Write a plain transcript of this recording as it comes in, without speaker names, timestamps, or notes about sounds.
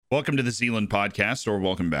Welcome to the Zealand Podcast, or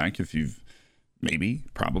welcome back if you've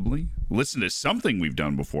probably listened to something we've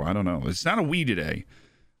done before. I don't know. It's not a we today.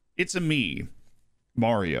 It's a me,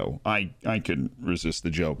 Mario. I couldn't resist the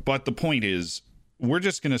joke. But the point is, we're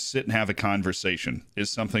just going to sit and have a conversation. Is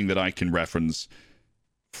something that I can reference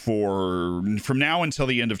from now until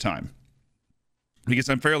the end of time. Because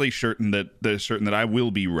I'm fairly certain that I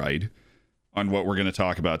will be right on what we're going to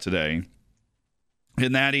talk about today.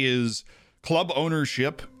 And that is club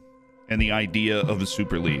ownership and the idea of a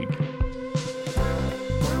super league.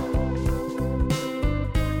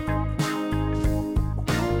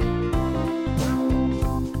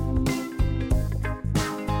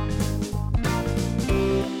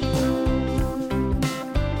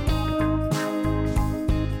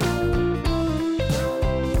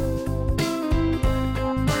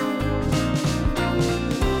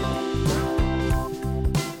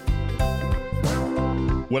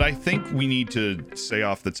 What I think we need to say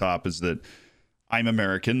off the top is that I'm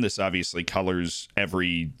American. This obviously colors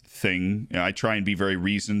everything. I try and be very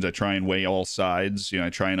reasoned. I try and weigh all sides. I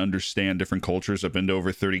try and understand different cultures. I've been to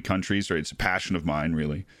over 30 countries. Right? It's a passion of mine,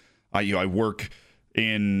 really. I work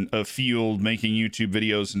in a field making YouTube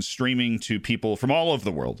videos and streaming to people from all over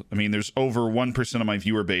the world. I mean, there's over 1% of my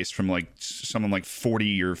viewer base from something like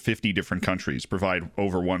 40 or 50 different countries provide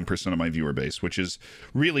over 1% of my viewer base, which is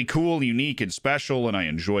really cool, unique, and special, and I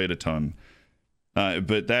enjoy it a ton.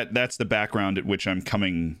 But that's the background at which I'm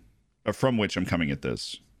coming, from which I'm coming at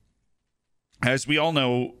this. As we all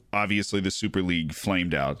know, obviously the Super League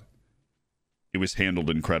flamed out. It was handled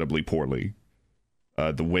incredibly poorly.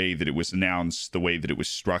 The way that it was announced, the way that it was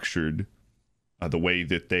structured, the way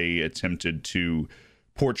that they attempted to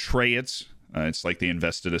portray it. It's like they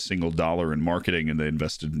invested a single dollar in marketing and they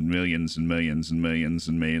invested millions and millions and millions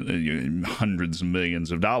and hundreds of millions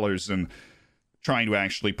of dollars in trying to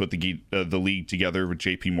actually put the league together with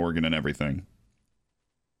JP Morgan and everything.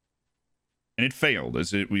 And it failed,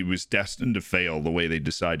 it was destined to fail the way they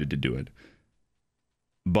decided to do it.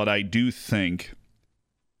 But I do think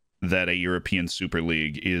that a European Super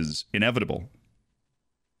League is inevitable.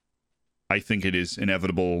 I think it is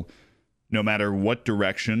inevitable no matter what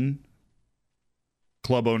direction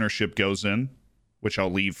club ownership goes in, which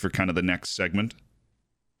I'll leave for kind of the next segment.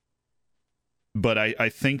 But I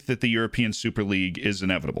think that the European Super League is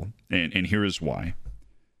inevitable, and here is why.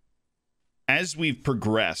 As we've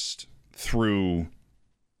progressed through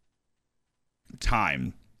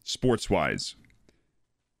time, sports-wise,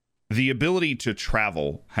 the ability to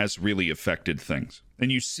travel has really affected things. And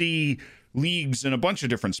you see leagues in a bunch of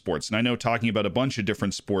different sports. And I know talking about a bunch of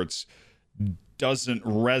different sports doesn't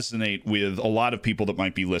resonate with a lot of people that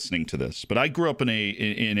might be listening to this. But I grew up in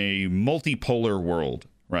a multipolar world,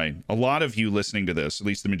 right? A lot of you listening to this, at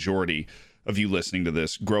least the majority of you listening to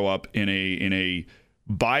this, grow up in a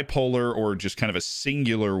bipolar or just kind of a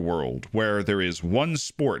singular world where there is one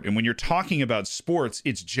sport. And when you're talking about sports,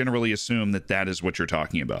 it's generally assumed that is what you're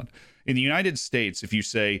talking about. In the United States, if you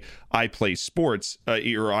say, I play sports,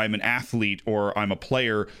 or I'm an athlete, or I'm a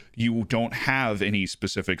player, you don't have any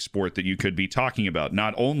specific sport that you could be talking about.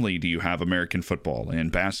 Not only do you have American football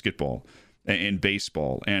and basketball and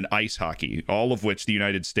baseball and ice hockey, all of which the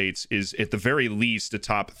United States is at the very least a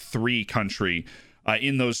top 3 country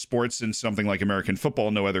in those sports. In something like American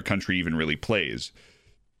football, no other country even really plays.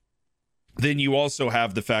 Then you also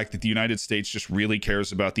have the fact that the United States just really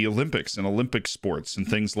cares about the Olympics and Olympic sports and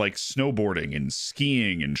things like snowboarding and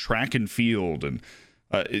skiing and track and field and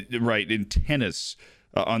in tennis,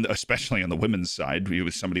 especially on the women's side. It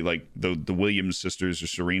was somebody like the Williams sisters or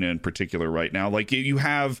Serena in particular right now. Like you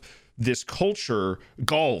have this culture.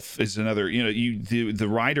 Golf is another. The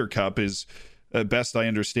Ryder Cup is. Best I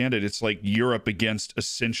understand it, it's like Europe against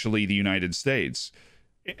essentially the United States,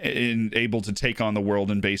 and able to take on the world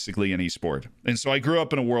in basically any sport. And so I grew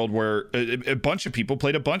up in a world where a bunch of people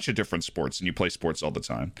played a bunch of different sports, and you play sports all the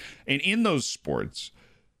time. And in those sports,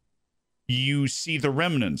 you see the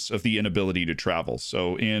remnants of the inability to travel.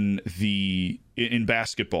 So in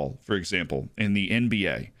basketball, for example, in the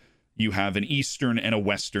NBA, you have an Eastern and a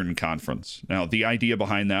Western conference. Now, the idea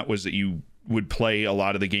behind that was that you would play a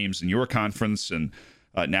lot of the games in your conference, and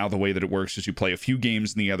now the way that it works is you play a few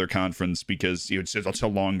games in the other conference because it's a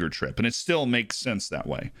longer trip, and it still makes sense that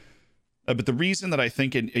way. But the reason that I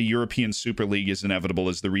think a European Super League is inevitable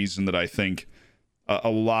is the reason that I think a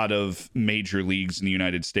lot of major leagues in the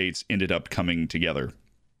United States ended up coming together.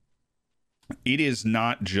 It is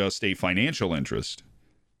not just a financial interest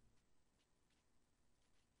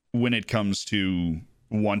when it comes to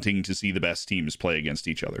wanting to see the best teams play against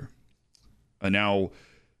each other. Now,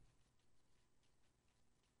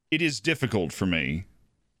 it is difficult for me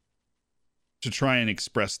to try and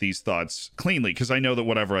express these thoughts cleanly, because I know that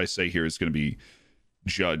whatever I say here is going to be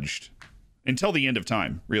judged until the end of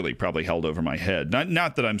time, really, probably held over my head.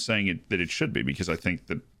 Not that I'm saying that it should be, because I think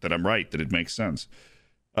that I'm right, that it makes sense.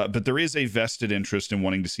 But there is a vested interest in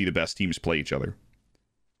wanting to see the best teams play each other.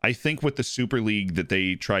 I think what the Super League that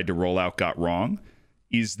they tried to roll out got wrong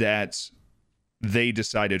is that they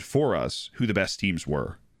decided for us who the best teams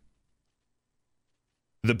were.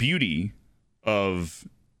 The beauty of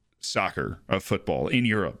soccer, of football in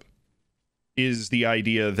Europe, is the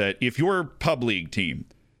idea that if your pub league team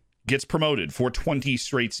gets promoted for 20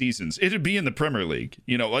 straight seasons, it'd be in the Premier League.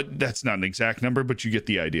 You know, that's not an exact number, but you get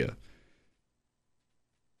the idea.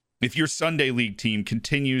 If your Sunday league team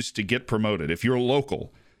continues to get promoted, if your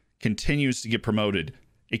local continues to get promoted,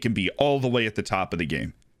 it can be all the way at the top of the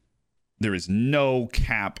game. There is no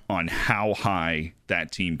cap on how high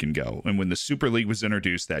that team can go. And when the Super League was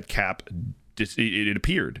introduced, that cap, it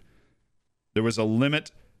appeared. There was a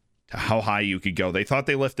limit to how high you could go. They thought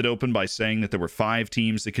they left it open by saying that there were 5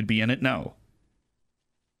 teams that could be in it. No.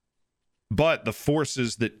 But the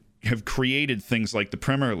forces that have created things like the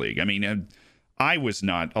Premier League, I mean, I was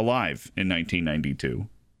not alive in 1992,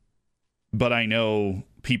 but I know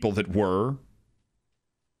people that were.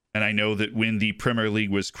 And I know that when the Premier League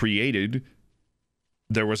was created,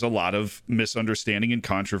 there was a lot of misunderstanding and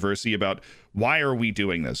controversy about why are we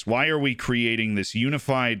doing this? Why are we creating this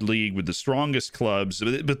unified league with the strongest clubs?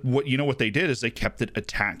 But what they did is they kept it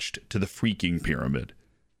attached to the freaking pyramid.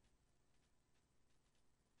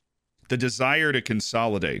 The desire to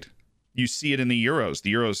consolidate. You see it in the Euros.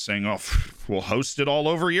 The Euros saying, oh, we'll host it all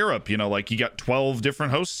over Europe. You know, like you got 12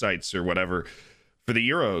 different host sites or whatever for the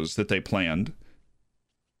Euros that they planned.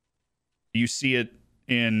 You see it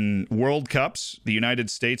in World Cups. The United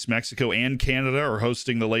States, Mexico, and Canada are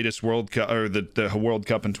hosting the latest World Cup, or the World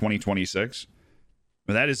Cup in 2026.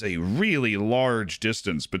 But that is a really large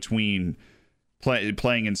distance between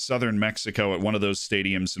playing in southern Mexico at one of those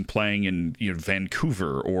stadiums and playing in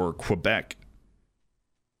Vancouver or Quebec.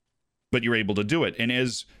 But you're able to do it. And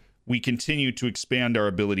as we continue to expand our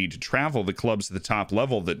ability to travel, the clubs at the top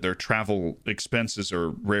level, that their travel expenses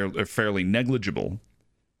are fairly negligible,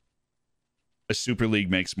 a Super League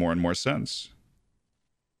makes more and more sense.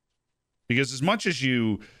 Because as much as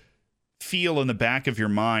you feel in the back of your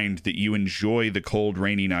mind that you enjoy the cold,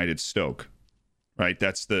 rainy night at Stoke, right?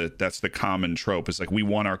 That's the common trope. It's like, we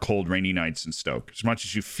want our cold, rainy nights in Stoke. As much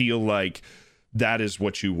as you feel like that is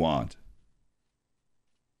what you want,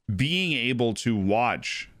 being able to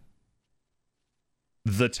watch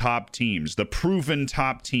the top teams, the proven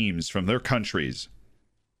top teams from their countries,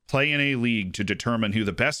 play in a league to determine who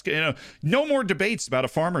the best, no more debates about a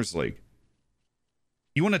farmers league.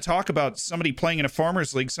 You want to talk about somebody playing in a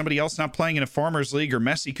farmers league, somebody else not playing in a farmers league, or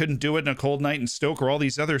Messi couldn't do it in a cold night in Stoke, or all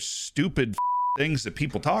these other stupid things that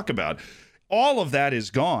people talk about. All of that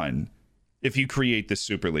is gone if you create this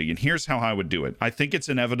Super League. And here's how I would do it. I think it's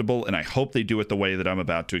inevitable, and I hope they do it the way that I'm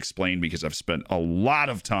about to explain, because I've spent a lot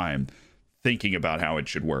of time thinking about how it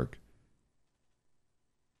should work.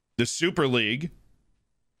 The Super League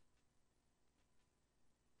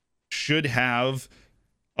should have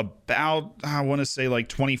about, I want to say, like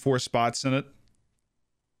 24 spots in it.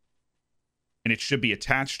 And it should be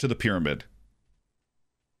attached to the pyramid.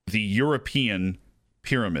 The European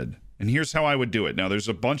pyramid. And here's how I would do it. Now, there's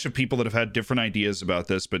a bunch of people that have had different ideas about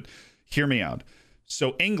this, but hear me out.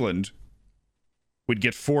 So England would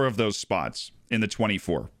get 4 of those spots in the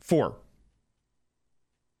 24. 4.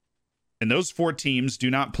 And those 4 teams do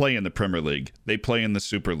not play in the Premier League. They play in the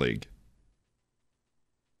Super League.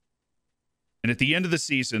 And at the end of the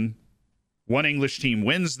season, one English team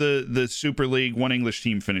wins the Super League, one English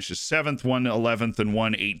team finishes 7th, one 11th, and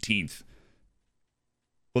one 18th.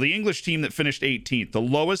 Well, the English team that finished 18th, the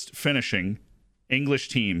lowest finishing English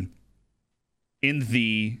team in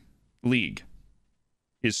the league,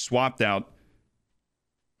 is swapped out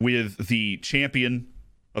with the champion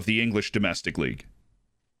of the English domestic league.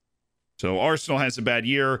 So Arsenal has a bad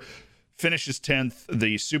year, finishes 10th.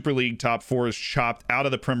 The Super League top 4 is chopped out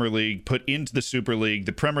of the Premier League, put into the Super League.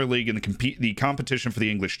 The Premier League and the competition for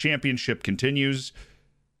the English Championship continues,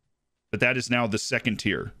 but that is now the second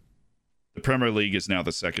tier. The Premier League is now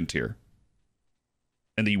the second tier.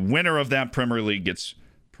 And the winner of that Premier League gets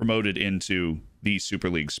promoted into the Super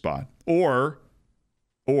League spot. Or,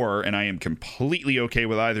 and I am completely okay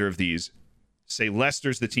with either of these, say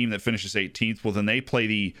Leicester's the team that finishes 18th. Well, then they play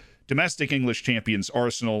the domestic English champions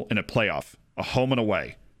Arsenal in a playoff, a home and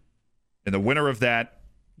away. And the winner of that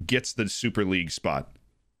gets the Super League spot.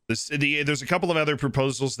 There's a couple of other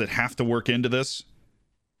proposals that have to work into this.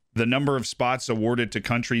 The number of spots awarded to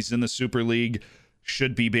countries in the Super League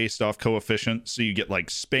should be based off coefficient. So you get like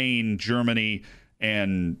Spain, Germany,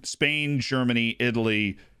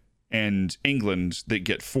 Italy, and England that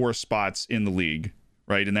get 4 spots in the league,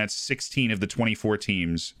 right? And that's 16 of the 24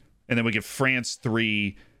 teams. And then we give France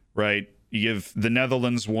 3, right? You give the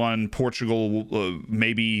Netherlands 1, Portugal,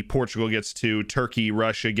 maybe Portugal gets 2, Turkey,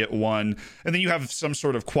 Russia get 1. And then you have some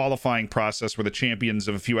sort of qualifying process where the champions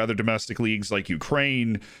of a few other domestic leagues like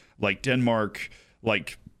Ukraine, like Denmark,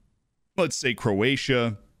 like, let's say,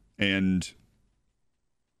 Croatia, and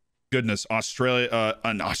goodness, Australia,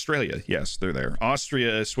 yes, they're there.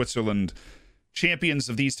 Austria, Switzerland, champions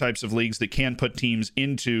of these types of leagues that can put teams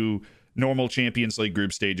into normal Champions League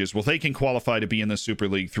group stages. Well, they can qualify to be in the Super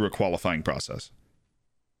League through a qualifying process.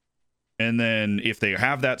 And then if they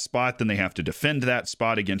have that spot, then they have to defend that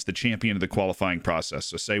spot against the champion of the qualifying process.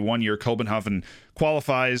 So say 1 year Copenhagen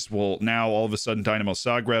qualifies, well, now all of a sudden Dynamo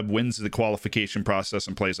Zagreb wins the qualification process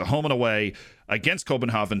and plays a home and away against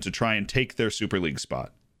Copenhagen to try and take their Super League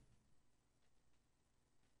spot.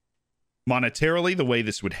 Monetarily, the way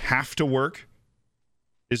this would have to work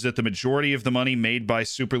is that the majority of the money made by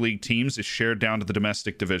Super League teams is shared down to the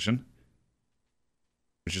domestic division,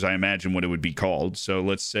 which is, I imagine, what it would be called. So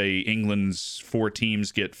let's say England's 4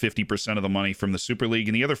 teams get 50% of the money from the Super League,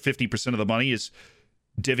 and the other 50% of the money is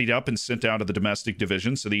divvied up and sent out to the domestic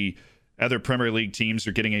division. So the other Premier League teams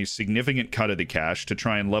are getting a significant cut of the cash to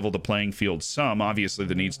try and level the playing field some. Obviously,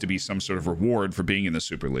 there needs to be some sort of reward for being in the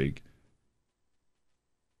Super League.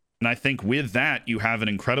 And I think with that, you have an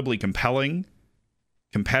incredibly compelling,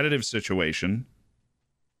 competitive situation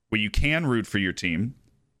where you can root for your team.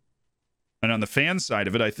 And on the fan side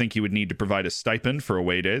of it, I think you would need to provide a stipend for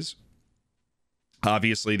away days.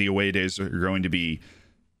 Obviously, the away days are going to be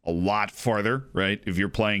a lot farther, right? If you're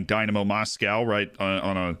playing Dynamo Moscow, right,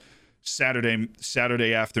 on a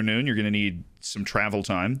Saturday afternoon, you're going to need some travel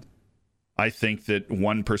time. I think that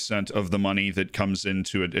 1% of the money that comes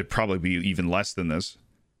into it, it'd probably be even less than this.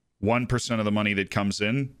 1% of the money that comes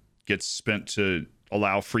in gets spent to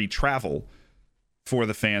allow free travel for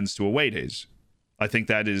the fans to away days. I think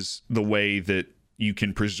that is the way that you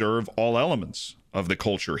can preserve all elements of the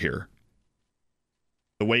culture here.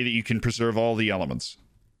 The way that you can preserve all the elements.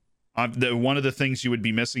 One of the things you would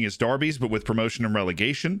be missing is derbies, but with promotion and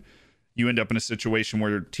relegation, you end up in a situation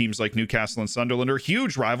where teams like Newcastle and Sunderland are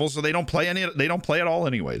huge rivals, so they don't play at all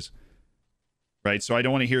anyways. Right, so I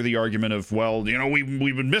don't want to hear the argument of, well, you know,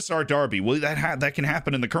 we would miss our derby. Well, that can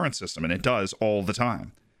happen in the current system, and it does all the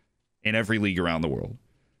time in every league around the world.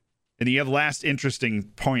 And the last interesting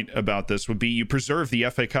point about this would be you preserve the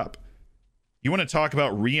FA Cup. You want to talk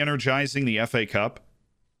about re-energizing the FA Cup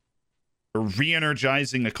or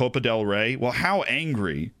re-energizing the Copa del Rey? Well, how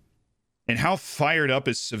angry and how fired up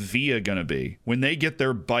is Sevilla going to be when they get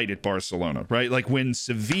their bite at Barcelona, right? Like when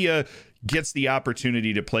Sevilla gets the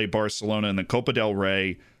opportunity to play Barcelona in the Copa del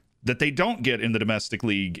Rey that they don't get in the domestic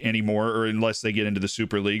league anymore, or unless they get into the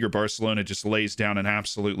Super League, or Barcelona just lays down an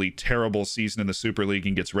absolutely terrible season in the Super League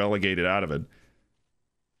and gets relegated out of it.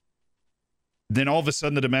 Then all of a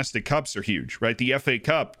sudden the domestic cups are huge, right? The FA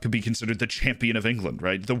Cup could be considered the champion of England,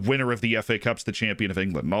 right? The winner of the FA Cup's the champion of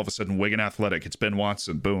England. And all of a sudden Wigan Athletic, it's Ben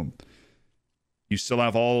Watson, boom. You still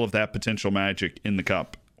have all of that potential magic in the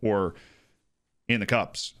cup, or in the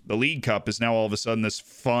cups. The League Cup is now all of a sudden this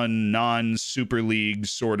fun, non-Super League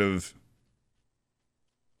sort of...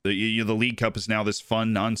 The League Cup is now this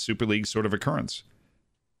fun, non-Super League sort of occurrence.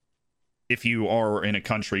 If you are in a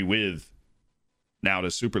country with now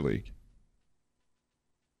the Super League.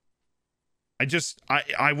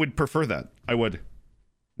 I would prefer that. I would.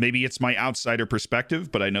 Maybe it's my outsider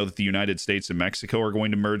perspective, but I know that the United States and Mexico are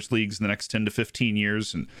going to merge leagues in the next 10 to 15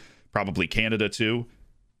 years, and probably Canada too.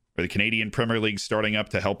 Or the Canadian Premier League starting up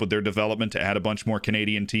to help with their development, to add a bunch more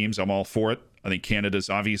Canadian teams. I'm all for it. I think Canada's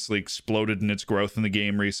obviously exploded in its growth in the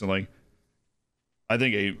game recently. I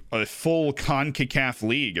think a full CONCACAF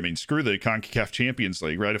league, I mean, screw the CONCACAF Champions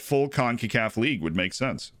League, right? A full CONCACAF league would make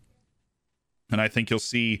sense. And I think you'll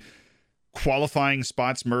see qualifying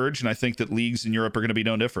spots merge, and I think that leagues in Europe are going to be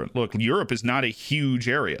no different. Look, Europe is not a huge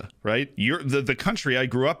area, right? The country I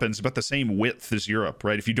grew up in is about the same width as Europe,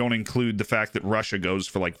 right? If you don't include the fact that Russia goes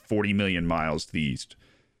for like 40 million miles to the east.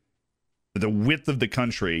 The width of the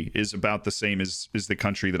country is about the same as the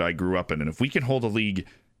country that I grew up in. And if we can hold a league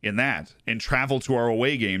in that and travel to our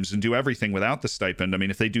away games and do everything without the stipend, I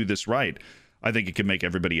mean, if they do this right, I think it can make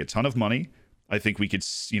everybody a ton of money. I think we could,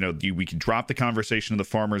 we could drop the conversation of the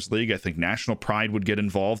Farmers League. I think national pride would get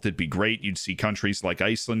involved. It'd be great. You'd see countries like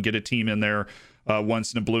Iceland get a team in there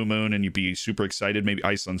once in a blue moon, and you'd be super excited. Maybe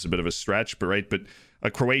Iceland's a bit of a stretch, but a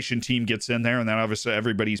Croatian team gets in there, and then obviously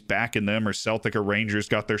everybody's backing them, or Celtic or Rangers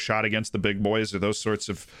got their shot against the big boys, or those sorts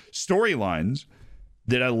of storylines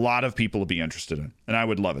that a lot of people would be interested in, and I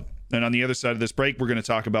would love it. And on the other side of this break, we're going to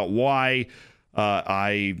talk about why what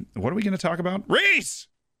are we going to talk about? Reese!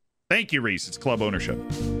 Thank you, Reese. It's club ownership.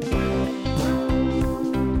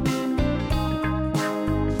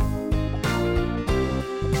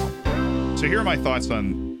 So here are my thoughts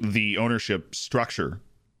on the ownership structure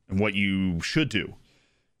and what you should do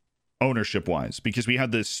ownership-wise, because we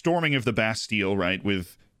had the storming of the Bastille, right,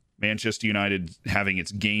 with Manchester United having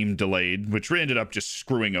its game delayed, which ended up just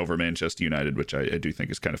screwing over Manchester United, which I do think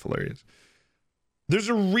is kind of hilarious. There's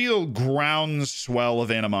a real groundswell of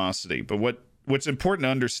animosity, but what's important to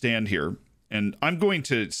understand here, and I'm going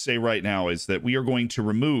to say right now, is that we are going to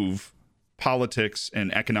remove politics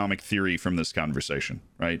and economic theory from this conversation,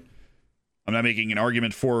 right? I'm not making an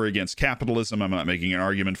argument for or against capitalism. I'm not making an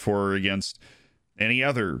argument for or against any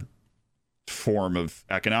other form of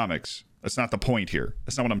economics. That's not the point here.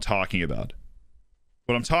 That's not what I'm talking about.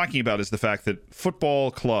 What I'm talking about is the fact that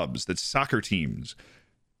football clubs, that soccer teams,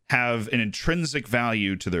 have an intrinsic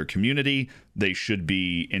value to their community. They should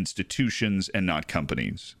be institutions and not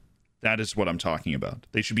companies. That is what I'm talking about.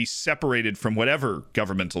 They should be separated from whatever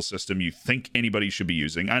governmental system you think anybody should be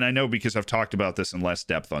using. And I know because I've talked about this in less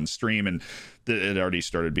depth on stream, and it already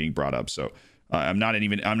started being brought up. So I'm not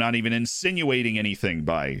even insinuating anything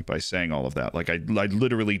by saying all of that. Like I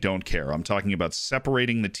literally don't care. I'm talking about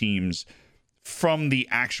separating the teams from the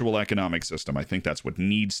actual economic system. I think that's what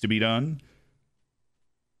needs to be done.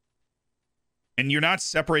 And you're not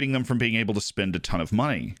separating them from being able to spend a ton of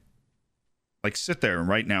money. Like, sit there and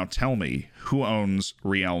right now tell me who owns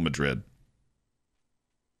Real Madrid.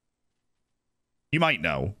 You might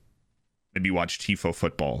know. Maybe you watch Tifo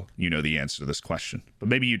football. You know the answer to this question. But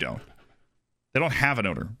maybe you don't. They don't have an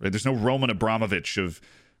owner. Right? There's no Roman Abramovich of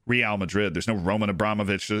Real Madrid. There's no Roman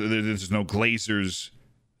Abramovich. There's no Glazers.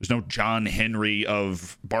 There's no John Henry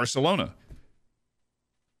of Barcelona.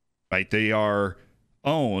 Right? They are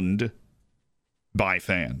owned by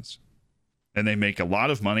fans, and they make a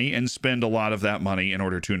lot of money and spend a lot of that money in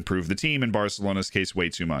order to improve the team. In Barcelona's case, way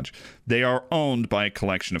too much. They are owned by a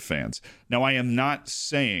collection of fans. Now, I am not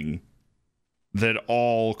saying that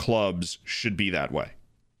all clubs should be that way.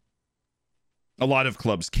 A lot of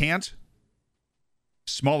clubs can't.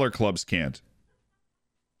 Smaller clubs can't.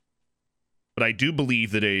 But I do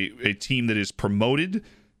believe that a team that is promoted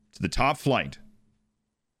to the top flight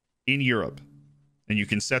in Europe, and you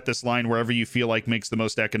can set this line wherever you feel like makes the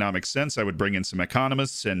most economic sense. I would bring in some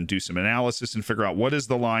economists and do some analysis and figure out what is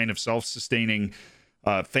the line of self-sustaining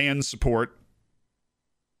fan support,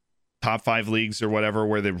 top 5 leagues or whatever,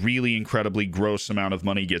 where the really incredibly gross amount of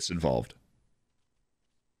money gets involved.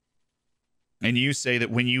 And you say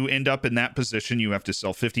that when you end up in that position, you have to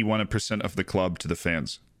sell 51% of the club to the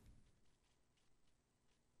fans.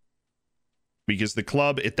 Because the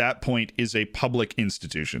club at that point is a public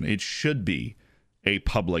institution. It should be a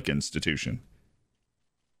public institution,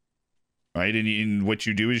 right? And what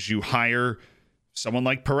you do is you hire someone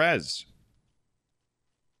like Perez.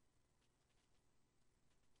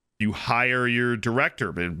 You hire your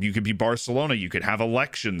director. You could be Barcelona. You could have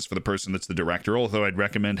elections for the person that's the director, although I'd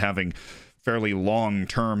recommend having fairly long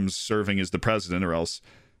terms serving as the president, or else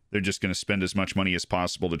they're just going to spend as much money as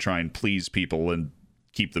possible to try and please people and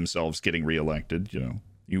keep themselves getting reelected, you know.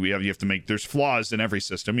 You have to make, there's flaws in every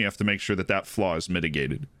system. You have to make sure that flaw is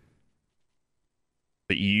mitigated.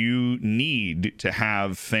 But you need to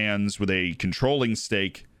have fans with a controlling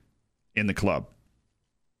stake in the club.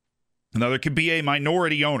 Now, there could be a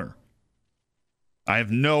minority owner. I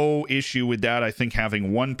have no issue with that. I think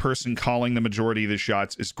having one person calling the majority of the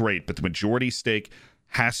shots is great, but the majority stake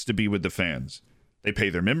has to be with the fans. They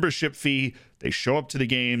pay their membership fee, they show up to the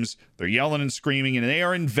games, they're yelling and screaming, and they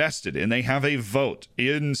are invested, and they have a vote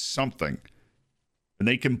in something. And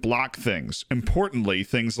they can block things. Importantly,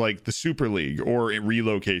 things like the Super League or a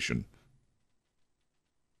relocation.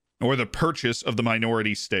 Or the purchase of the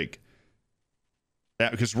minority stake.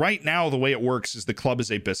 Because right now, the way it works is the club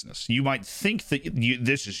is a business. You might think that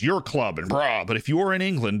this is your club, and but if you're in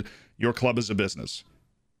England, your club is a business.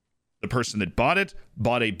 The person that bought it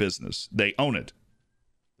bought a business. They own it.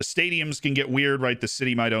 The stadiums can get weird, right? The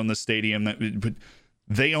city might own the stadium, but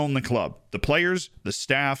they own the club. The players, the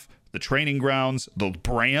staff, the training grounds, the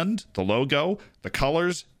brand, the logo, the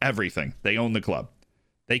colors, everything. They own the club.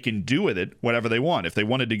 They can do with it whatever they want. If they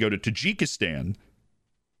wanted to go to Tajikistan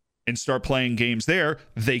and start playing games there,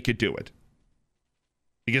 they could do it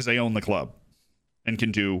because they own the club and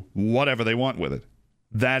can do whatever they want with it.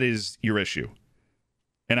 That is your issue.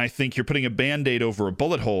 And I think you're putting a Band-Aid over a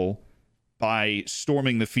bullet hole by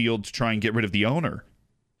storming the field to try and get rid of the owner.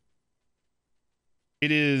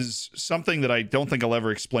 It is something that I don't think I'll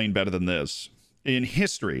ever explain better than this. In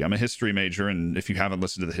history, I'm a history major, and if you haven't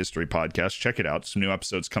listened to the history podcast, check it out. Some new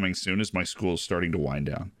episodes coming soon as my school is starting to wind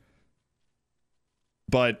down.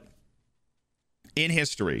 But in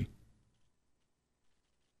history,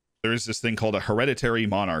 there is this thing called a hereditary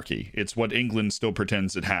monarchy. It's what England still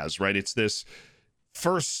pretends it has, right? It's this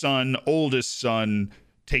first son, oldest son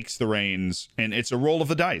takes the reins, and it's a roll of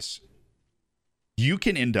the dice. You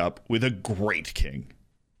can end up with a great king.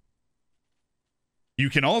 You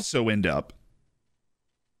can also end up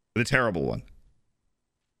with a terrible one.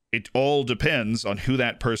 It all depends on who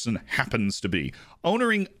that person happens to be.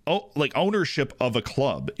 Ownership of a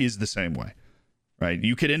club is the same way, right?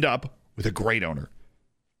 You could end up with a great owner,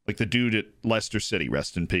 like the dude at Leicester City,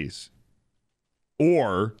 rest in peace.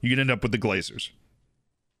 Or you could end up with the Glazers.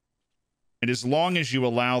 And as long as you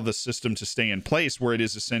allow the system to stay in place where it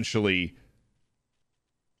is essentially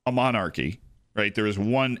a monarchy, right? There is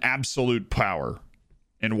one absolute power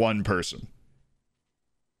in one person.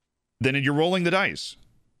 Then you're rolling the dice.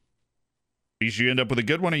 Either you end up with a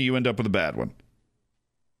good one or you end up with a bad one.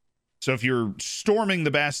 So if you're storming the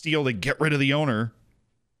Bastille to get rid of the owner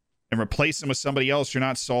and replace him with somebody else, you're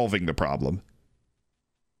not solving the problem.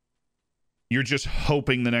 You're just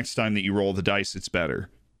hoping the next time that you roll the dice, it's better.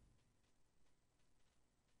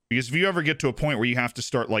 Because if you ever get to a point where you have to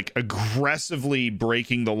start like aggressively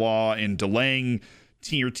breaking the law and delaying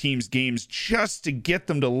your team's games just to get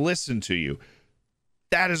them to listen to you,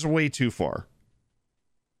 that is way too far.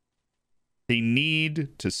 They need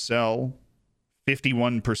to sell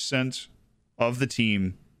 51% of the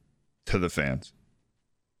team to the fans.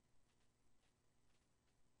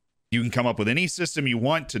 You can come up with any system you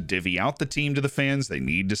want to divvy out the team to the fans. They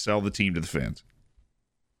need to sell the team to the fans.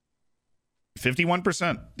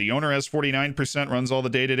 51%. The owner has 49%, runs all the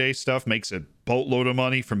day-to-day stuff, makes a boatload of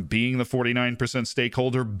money from being the 49%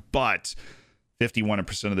 stakeholder, but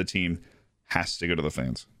 51% of the team has to go to the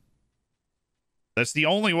fans. That's the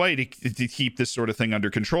only way to keep this sort of thing under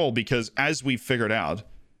control, because as we've figured out,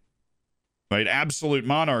 right, absolute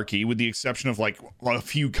monarchy, with the exception of like a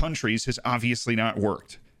few countries, has obviously not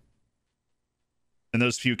worked. And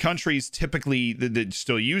those few countries typically that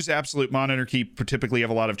still use absolute monarchy typically have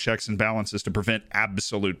a lot of checks and balances to prevent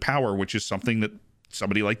absolute power, which is something that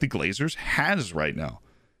somebody like the Glazers has right now.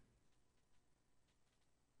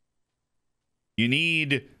 You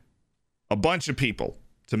need a bunch of people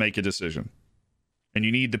to make a decision. And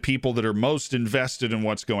you need the people that are most invested in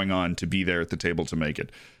what's going on to be there at the table to make it.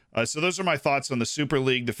 So those are my thoughts on the Super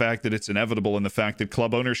League, the fact that it's inevitable, and the fact that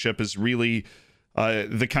club ownership is really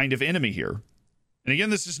the kind of enemy here. And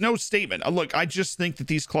again, this is no statement. Look, I just think that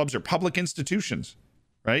these clubs are public institutions,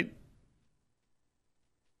 right?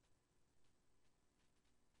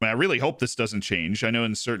 I really hope this doesn't change. I know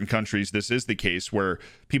in certain countries this is the case where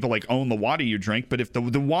people like own the water you drink, but if the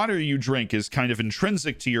water you drink is kind of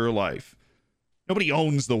intrinsic to your life, nobody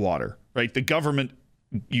owns the water, right? The government,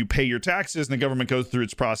 you pay your taxes and the government goes through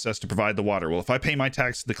its process to provide the water. Well, if I pay my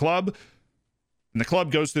tax to the club and the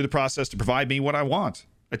club goes through the process to provide me what I want,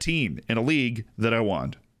 a team in a league that I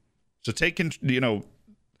want. So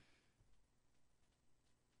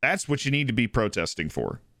that's what you need to be protesting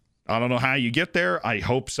for. I don't know how you get there. I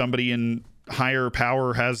hope somebody in higher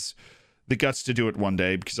power has the guts to do it one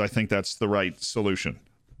day, because I think that's the right solution.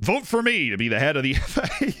 Vote for me to be the head of the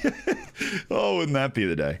FA. Oh, wouldn't that be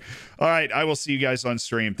the day? All right, I will see you guys on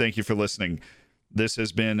stream. Thank you for listening. This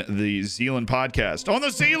has been the Zealand Podcast on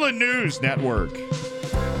the Zealand News Network.